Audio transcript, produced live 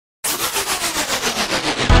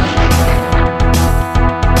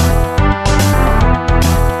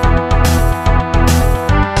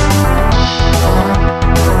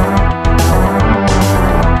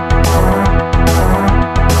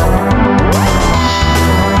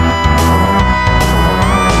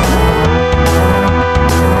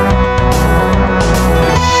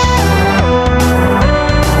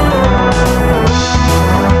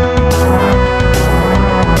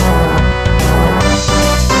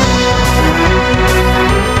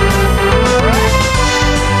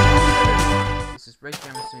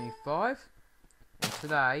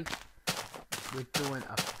today we're doing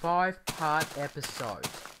a 5-part episode.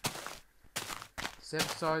 This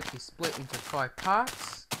episode is split into 5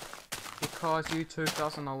 parts because YouTube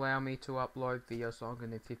doesn't allow me to upload videos longer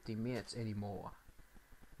than 15 minutes anymore,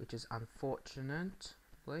 which is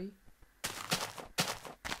unfortunately.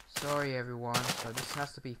 Sorry everyone, so this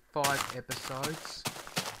has to be 5 episodes.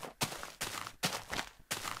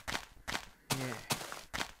 Yeah.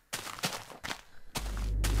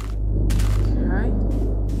 Okay.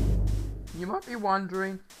 You might be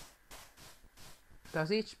wondering,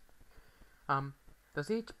 does each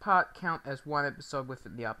part count as one episode with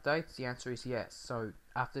the updates? The answer is yes. So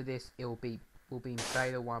after this, we'll be in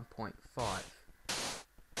beta 1.5.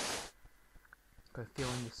 Go fill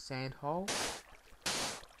in the sand hole.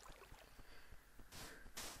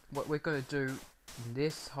 What we're gonna do in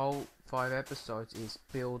this whole 5 episodes is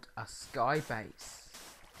build a sky base.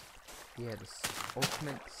 Yeah, this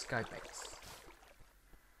ultimate sky base.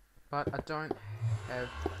 But I don't have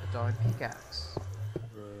a diamond pickaxe,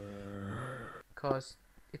 because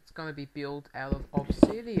it's gonna be built out of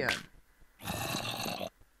obsidian.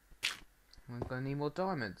 I'm gonna need more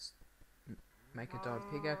diamonds. Make a diamond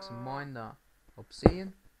pickaxe and mine the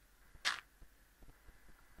obsidian.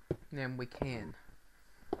 Then we can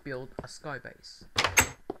build a sky base.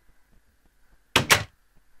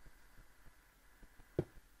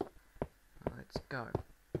 Let's go.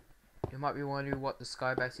 You might be wondering what the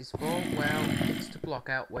sky base is for. Well, it's to block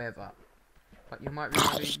out weather. But you might be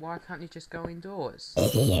wondering, why can't you just go indoors?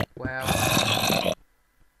 Well,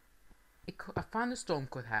 a thunderstorm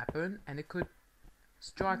could happen, and it could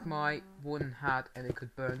strike my wooden hut, and it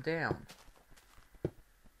could burn down.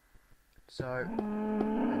 So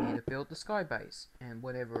I need to build the sky base, and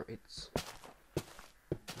whenever it's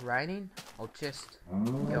raining, I'll just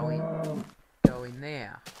go in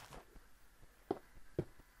there.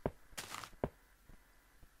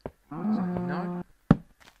 So you know.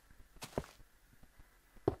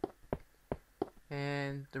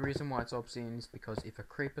 And the reason why it's obsidian is because if a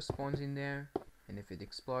creeper spawns in there, and if it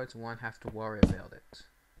explodes, I won't have to worry about it,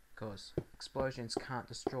 because explosions can't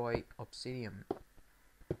destroy obsidian.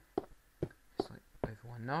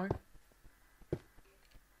 Everyone know.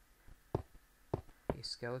 These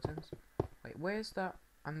skeletons. Wait, where's that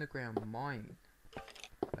underground mine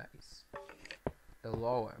base? The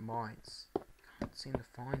lower mines. Can't seem to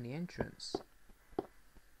find the entrance.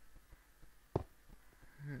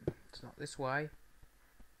 It's not this way.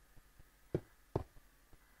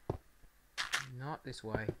 Not this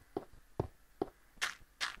way.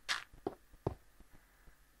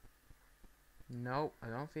 Nope, I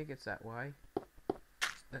don't think it's that way.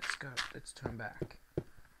 Let's go. Let's turn back.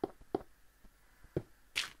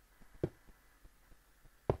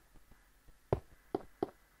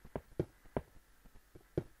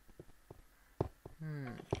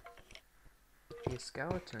 Here's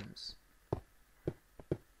skeletons.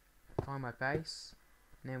 Find my base,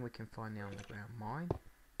 and then we can find the underground mine.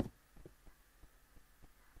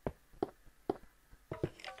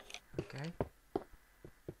 Okay.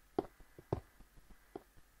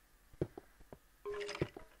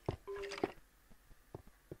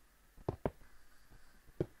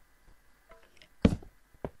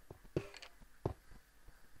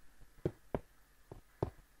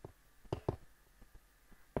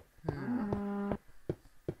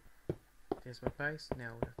 There's my base.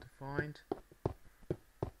 Now we have to find.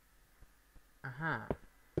 Aha.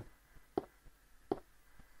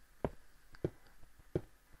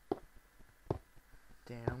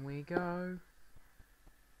 Down we go.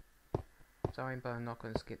 Sorry, but I'm not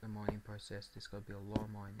going to skip the mining process. There's going to be a lot of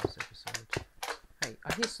mining this episode. Hey,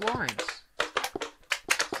 I hear slimes.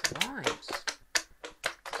 Slimes.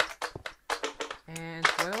 And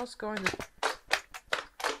what I was going to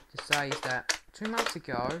say is that 2 months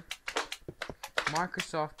ago,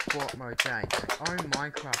 Microsoft bought Mojang. They own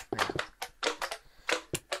Minecraft now.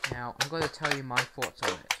 Now, I'm going to tell you my thoughts on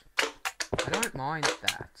it. I don't mind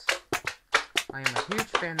that. I am a huge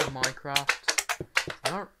fan of Minecraft. I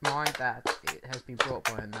don't mind that it has been bought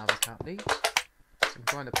by another company. So I'm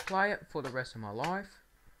going to play it for the rest of my life.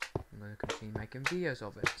 I'm going to continue making videos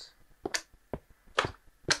of it. I'll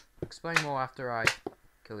explain more after I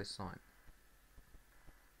kill this slime.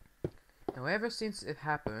 Now, ever since it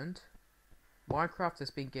happened, Minecraft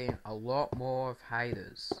has been getting a lot more of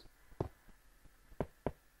haters.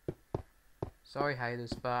 Sorry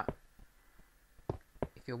haters, but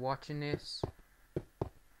if you're watching this,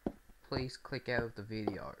 please click out of the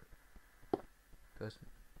video, because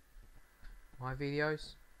my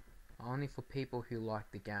videos are only for people who like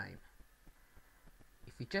the game.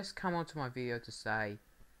 If you just come onto my video to say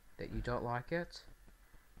that you don't like it,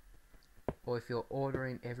 or if you're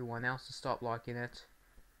ordering everyone else to stop liking it,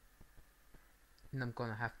 then I'm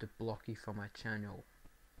gonna have to block you from my channel.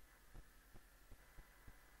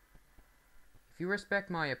 If you respect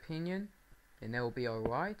my opinion, then that will be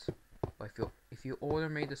alright. But if you order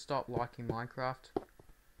me to stop liking Minecraft,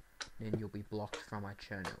 then you'll be blocked from my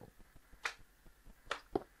channel.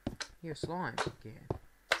 Here, slime again.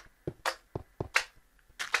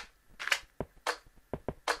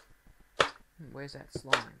 Where's that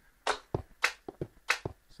slime?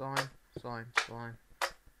 Slime, slime, slime,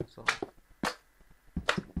 slime.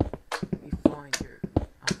 Let me find you.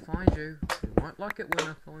 I'll find you. You won't like it when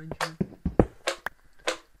I find you.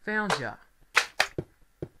 Found ya.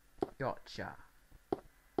 Gotcha.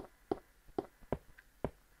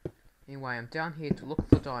 Anyway, I'm down here to look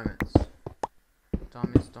for diamonds.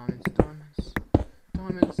 Diamonds, diamonds, diamonds.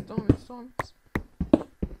 Diamonds, diamonds, diamonds.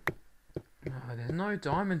 No, there's no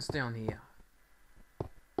diamonds down here.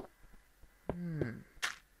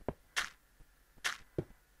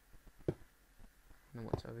 Now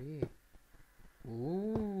what's over here?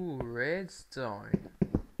 Ooh, redstone.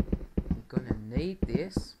 I'm gonna need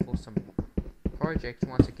this for some projects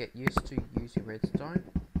once I get used to using redstone.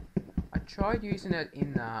 I tried using it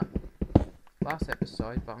in the last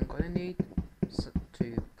episode, but I'm gonna need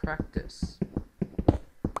to practice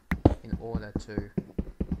in order to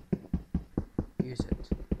use it.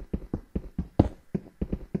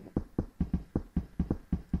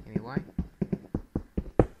 Anyway,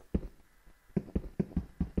 I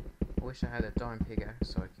wish I had a diamond pickaxe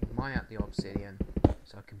so I can mine out the obsidian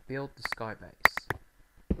so I can build the sky base.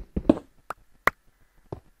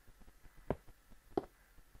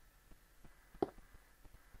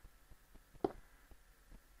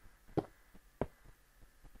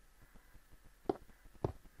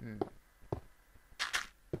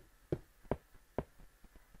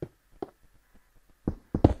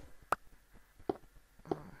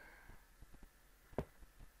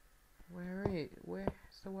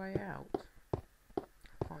 Where's the way out?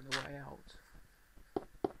 Find the way out.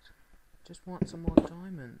 Just want some more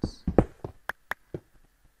diamonds.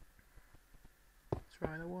 That's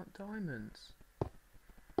right, I want diamonds.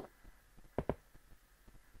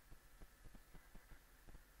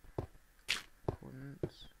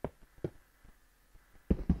 Couldn't.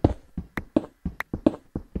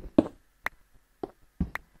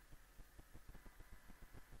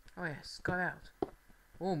 Oh yes, got out.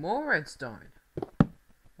 Oh, more redstone.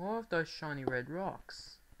 More of those shiny red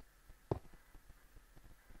rocks.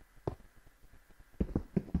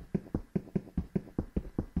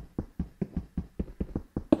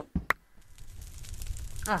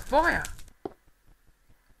 Ah, fire!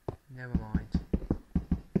 Never mind.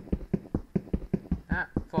 That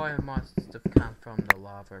fire must have come from the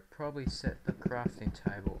lava. It probably set the crafting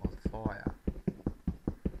table on fire.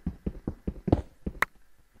 I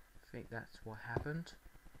think that's what happened.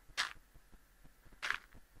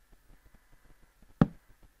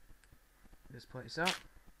 This place up.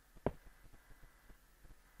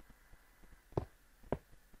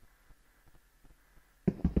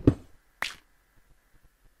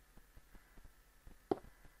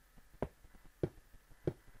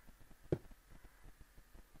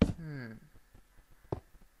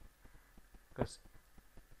 Because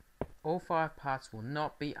all 5 parts will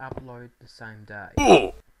not be uploaded the same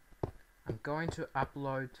day. I'm going to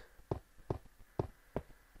upload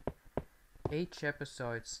each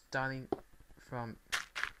episode starting from,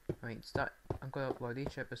 I'm going to upload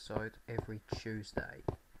each episode every Tuesday.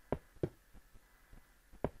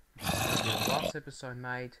 The last episode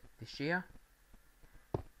made this year.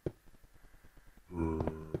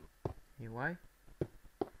 Anyway,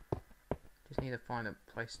 just need to find a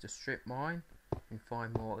place to strip mine and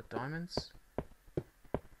find more diamonds.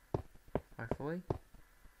 Hopefully.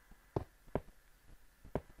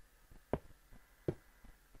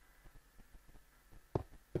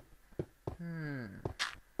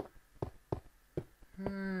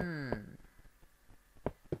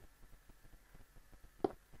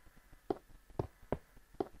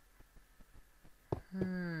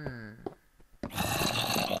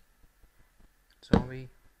 Zombie.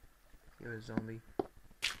 You're a zombie.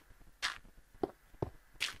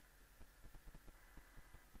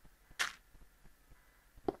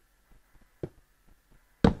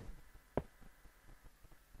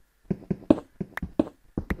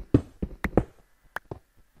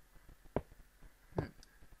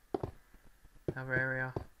 Another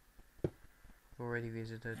area I've already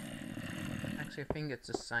visited. Actually, I think it's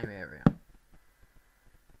the same area.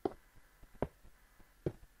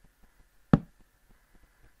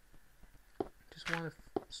 Just want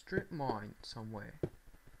to strip mine somewhere.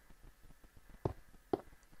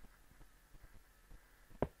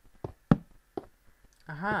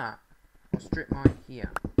 Aha! I'll strip mine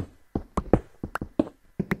here.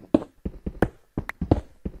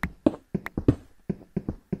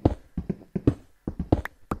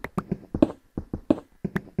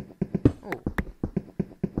 Oh.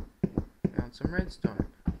 Found some redstone.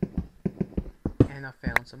 And I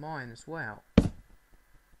found some iron as well.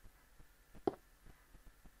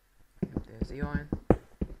 There's the iron.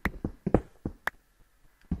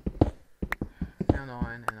 Found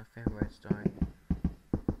iron and I found redstone.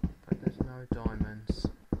 But there's no diamonds.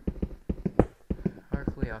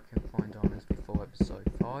 Hopefully I can find diamonds before episode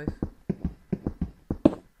 5.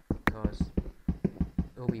 Because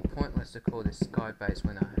it'll be pointless to call this sky base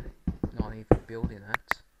when I'm not even building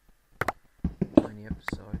it. During the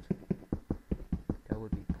episode. That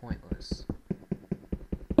would be pointless.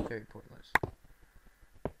 Very pointless.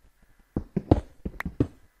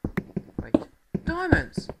 Wait.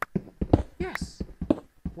 Diamonds! Yes!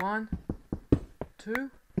 1,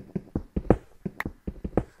 2,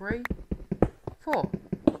 3, 4,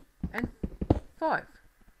 and 5.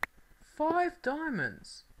 5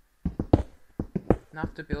 diamonds!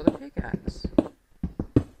 Enough to build a pickaxe.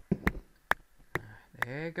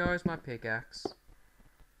 There goes my pickaxe.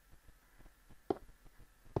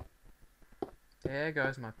 There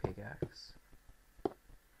goes my pickaxe.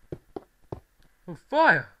 Oh,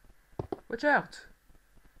 fire! Watch out!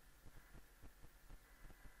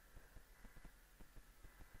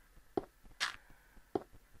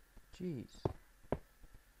 Jeez.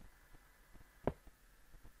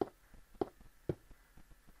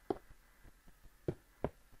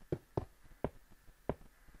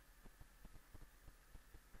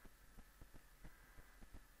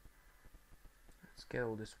 Let's get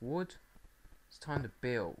all this wood. It's time to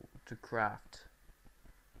build, to craft.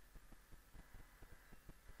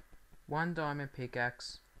 1 diamond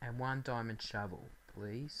pickaxe and 1 diamond shovel,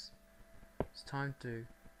 please. It's time to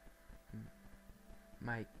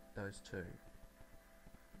make those 2.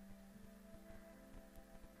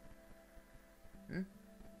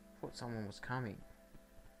 Thought someone was coming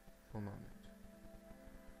for a moment.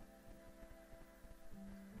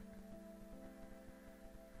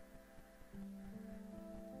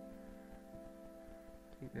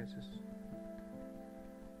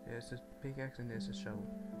 There's this pickaxe and there's a shovel.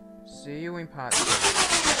 See you in part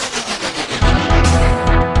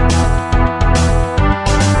 2.